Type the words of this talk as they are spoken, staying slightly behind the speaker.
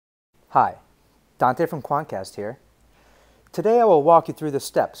Hi, Dante from Quantcast here. Today I will walk you through the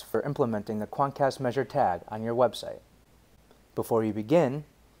steps for implementing the Quantcast measure tag on your website. Before you begin,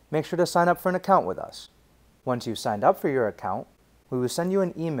 make sure to sign up for an account with us. Once you've signed up for your account, we will send you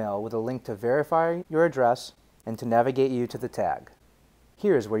an email with a link to verify your address and to navigate you to the tag.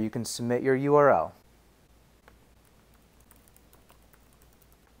 Here is where you can submit your URL.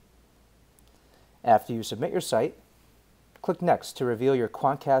 After you submit your site, click Next to reveal your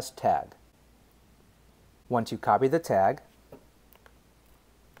Quantcast tag. Once you copy the tag,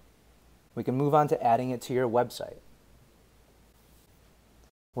 we can move on to adding it to your website.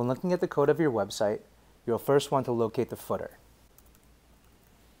 When looking at the code of your website, you'll first want to locate the footer.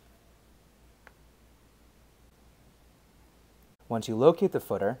 Once you locate the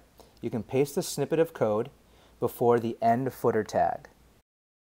footer, you can paste the snippet of code before the end footer tag.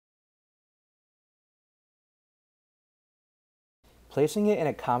 Placing it in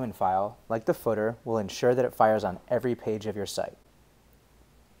a common file, like the footer, will ensure that it fires on every page of your site.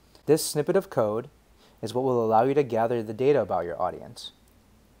 This snippet of code is what will allow you to gather the data about your audience.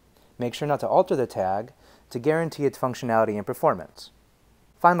 Make sure not to alter the tag to guarantee its functionality and performance.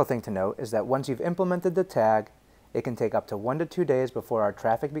 Final thing to note is that once you've implemented the tag, it can take up to 1 to 2 days before our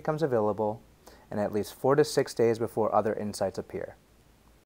traffic becomes available and at least 4 to 6 days before other insights appear.